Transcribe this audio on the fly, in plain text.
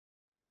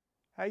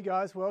Hey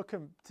guys,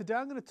 welcome. Today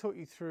I'm going to talk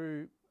you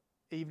through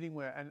evening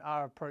wear and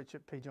our approach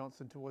at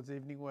P.Johnson towards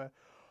evening wear.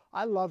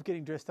 I love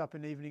getting dressed up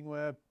in evening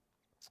wear,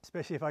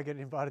 especially if I get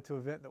invited to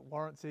an event that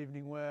warrants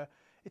evening wear.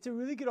 It's a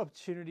really good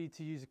opportunity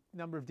to use a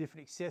number of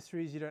different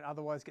accessories you don't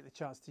otherwise get the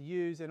chance to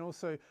use, and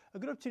also a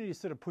good opportunity to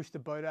sort of push the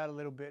boat out a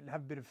little bit and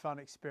have a bit of fun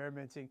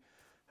experimenting.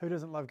 Who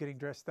doesn't love getting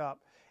dressed up?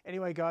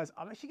 Anyway guys,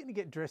 I'm actually going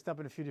to get dressed up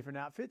in a few different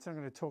outfits. I'm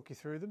going to talk you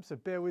through them, so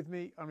bear with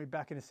me. I'll be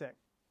back in a sec.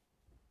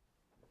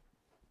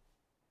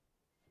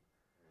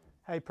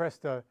 Hey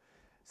presto.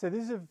 So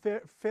this is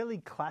a fairly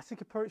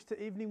classic approach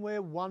to evening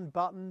wear. One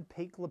button,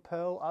 peak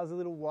lapel. Ours a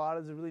little wider.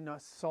 It's a really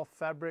nice soft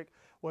fabric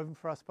woven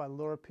for us by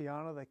Loro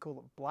Piana. They call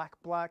it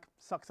black.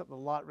 Sucks up the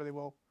light really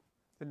well.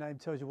 The name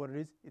tells you what it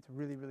is. It's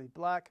really, really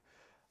black.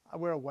 I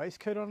wear a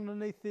waistcoat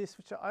underneath this,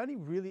 which I only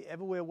really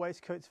ever wear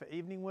waistcoats for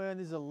evening wear.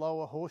 And this is a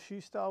lower horseshoe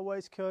style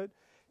waistcoat.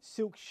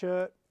 Silk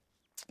shirt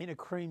in a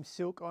cream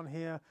silk on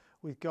here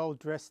with gold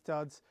dress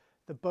studs.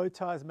 The bow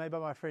tie is made by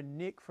my friend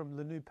Nick from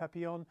Loro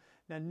Piana.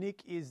 Now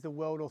Nick is the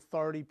world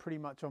authority pretty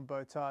much on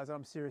bow ties.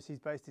 I'm serious, he's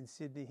based in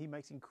Sydney. He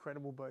makes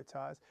incredible bow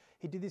ties.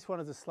 He did this one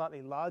as a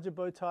slightly larger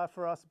bow tie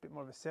for us, a bit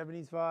more of a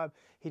 70s vibe.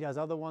 He does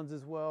other ones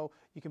as well.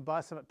 You can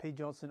buy some at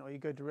P.Johnson or you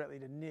go directly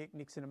to Nick.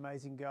 Nick's an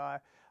amazing guy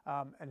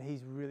and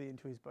he's really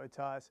into his bow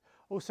ties.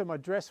 Also my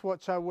dress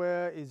watch I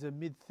wear is a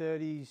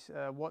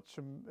mid-30s watch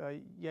from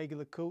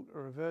Kurta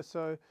or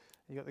Reverso.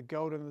 You got the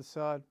gold on the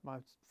side. My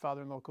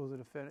father-in-law calls it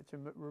a furniture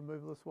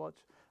removalist watch.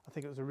 I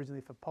think it was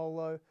originally for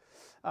polo.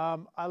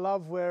 I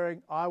love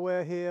wearing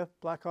eyewear here,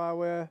 black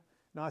eyewear,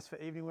 nice for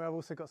evening wear. I've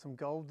also got some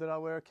gold that I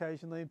wear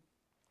occasionally.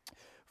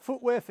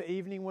 Footwear for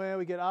evening wear,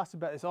 we get asked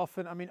about this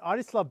often. I mean, I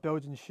just love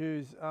Belgian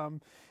shoes.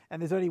 And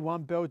there's only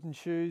one Belgian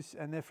shoes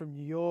and they're from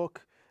New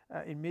York.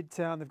 In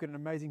Midtown, they've got an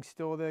amazing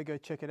store there. Go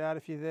check it out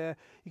if you're there.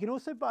 You can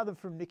also buy them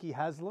from Nicky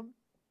Haslam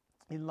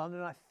in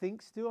London, I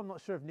think still. I'm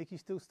not sure if Nicky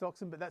still stocks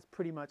them, but that's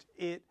pretty much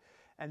it.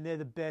 And they're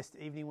the best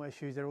evening wear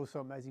shoes. They're also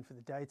amazing for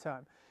the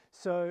daytime.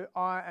 So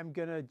I am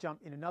going to jump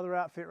in another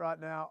outfit right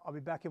now. I'll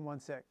be back in one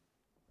sec.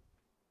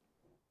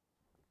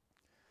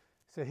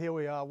 So here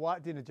we are,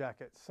 white dinner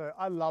jackets. So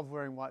I love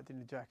wearing white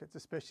dinner jackets,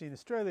 especially in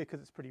Australia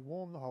because it's pretty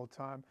warm the whole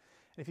time.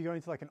 And if you're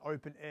going to like an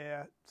open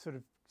air sort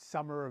of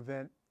summer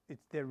event,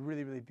 they're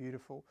really, really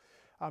beautiful.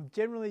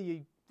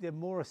 Generally, they're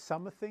more a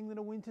summer thing than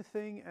a winter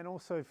thing. And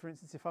also, for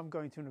instance, if I'm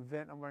going to an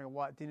event, I'm wearing a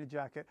white dinner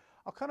jacket,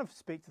 I'll kind of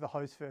speak to the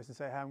host first and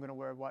say, hey, I'm going to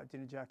wear a white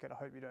dinner jacket. I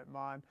hope you don't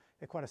mind.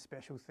 They're quite a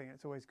special thing.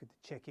 It's always good to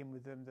check in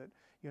with them that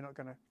you're not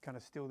going to kind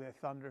of steal their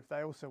thunder if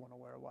they also want to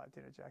wear a white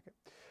dinner jacket.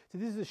 So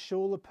this is a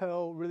shawl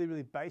lapel, really,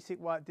 really basic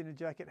white dinner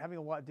jacket. Having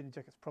a white dinner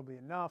jacket is probably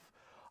enough.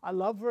 I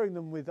love wearing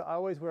them with, I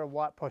always wear a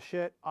white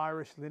pochette,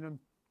 Irish linen,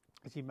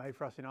 actually made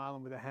for us in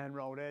Ireland with a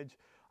hand-rolled edge.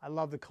 I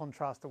love the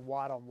contrast of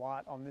white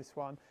on this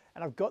one.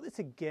 And I've got this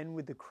again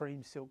with the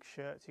cream silk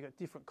shirt. So you've got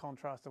different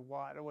contrast of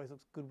white. It always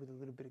looks good with a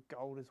little bit of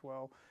gold as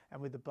well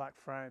and with the black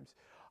frames.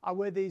 I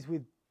wear these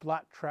with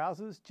black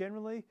trousers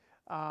generally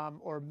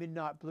or a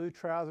midnight blue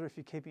trouser if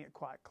you're keeping it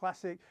quite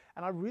classic.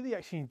 And I really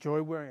actually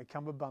enjoy wearing a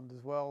cummerbund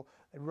as well.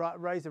 They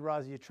raise the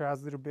rise of your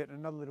trousers a little bit,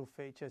 another little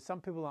feature. Some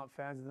people aren't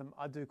fans of them.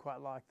 I do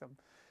quite like them.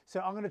 So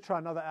I'm going to try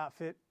another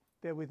outfit.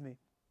 Bear with me.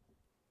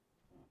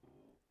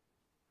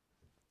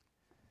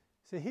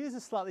 So here's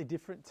a slightly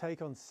different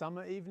take on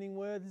summer evening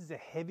wear. This is a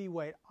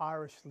heavyweight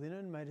Irish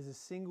linen made as a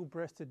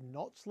single-breasted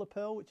notch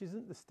lapel, which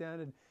isn't the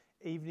standard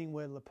evening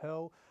wear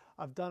lapel.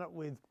 I've done it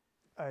with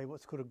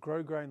what's called a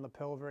grosgrain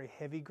lapel, a very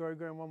heavy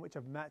grosgrain one, which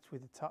I've matched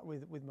with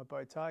my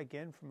bow tie,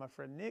 again, from my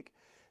friend Nick.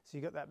 So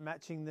you got that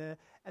matching there.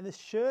 And the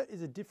shirt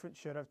is a different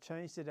shirt. I've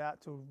changed it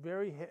out to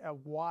a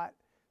white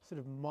sort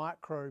of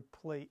micro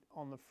pleat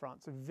on the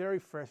front. So very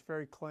fresh,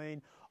 very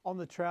clean. On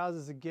the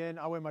trousers, again,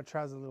 I wear my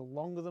trousers a little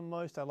longer than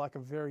most. I like a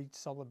very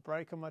solid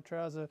break on my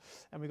trouser.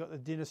 And we've got the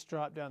dinner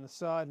stripe down the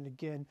side. And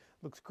again,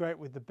 looks great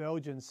with the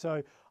Belgians.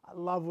 So I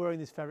love wearing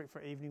this fabric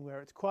for evening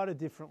wear. It's quite a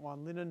different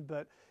one, linen,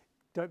 but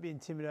don't be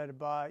intimidated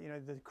by,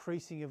 the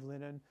creasing of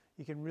linen.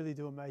 You can really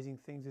do amazing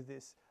things with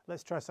this.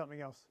 Let's try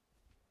something else.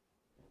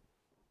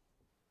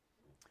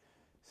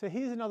 So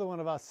here's another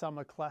one of our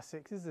summer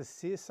classics. This is a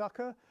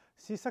seersucker.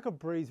 Seersucker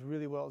breathes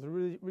really well. It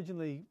was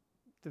originally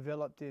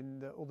developed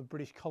in all the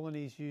British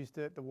colonies, used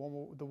it, the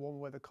warmer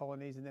weather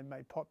colonies, and then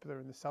made popular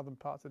in the southern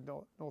parts of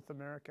North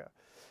America.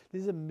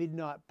 This is a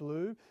midnight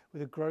blue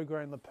with a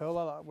grosgrain lapel.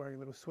 I like wearing a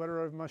little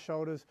sweater over my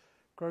shoulders.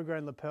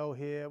 Grosgrain lapel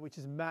here, which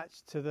is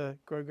matched to the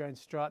grosgrain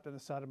stripe down the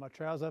side of my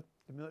trouser,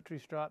 the military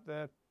stripe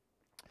there.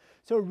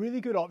 So a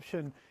really good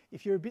option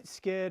if you're a bit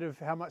scared of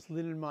how much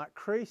linen might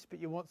crease, but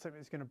you want something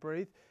that's going to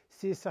breathe.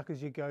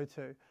 Seersucker's your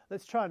go-to.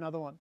 Let's try another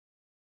one.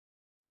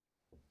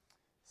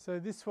 So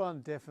this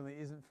one definitely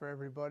isn't for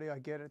everybody. I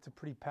get it. It's a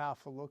pretty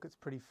powerful look. It's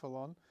pretty full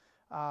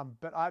on.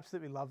 But I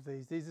absolutely love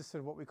these. These are sort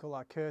of what we call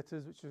our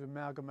Kurtas, which is an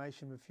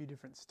amalgamation of a few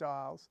different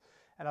styles.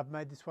 And I've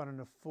made this one in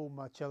a full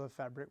Marcello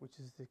fabric, which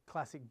is the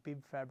classic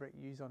bib fabric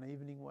used on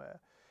evening wear.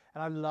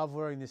 And I love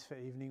wearing this for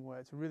evening wear.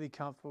 It's really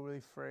comfortable,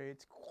 really free.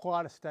 It's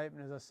quite a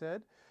statement, as I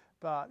said.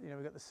 But,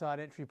 we've got the side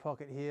entry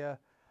pocket here.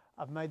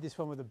 I've made this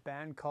one with a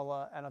band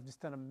collar, and I've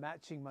just done a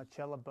matching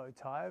Marcella bow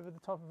tie over the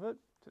top of it.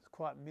 So it's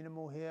quite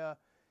minimal here.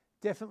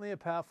 Definitely a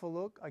powerful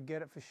look, I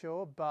get it for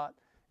sure, but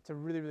it's a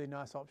really, really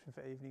nice option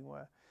for evening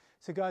wear.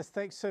 So guys,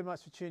 thanks so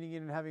much for tuning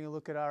in and having a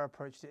look at our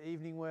approach to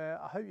evening wear.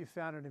 I hope you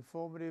found it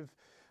informative,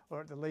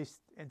 or at the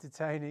least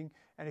entertaining.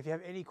 And if you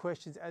have any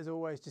questions, as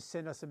always, just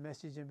send us a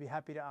message and be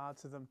happy to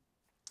answer them.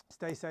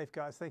 Stay safe,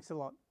 guys. Thanks a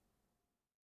lot.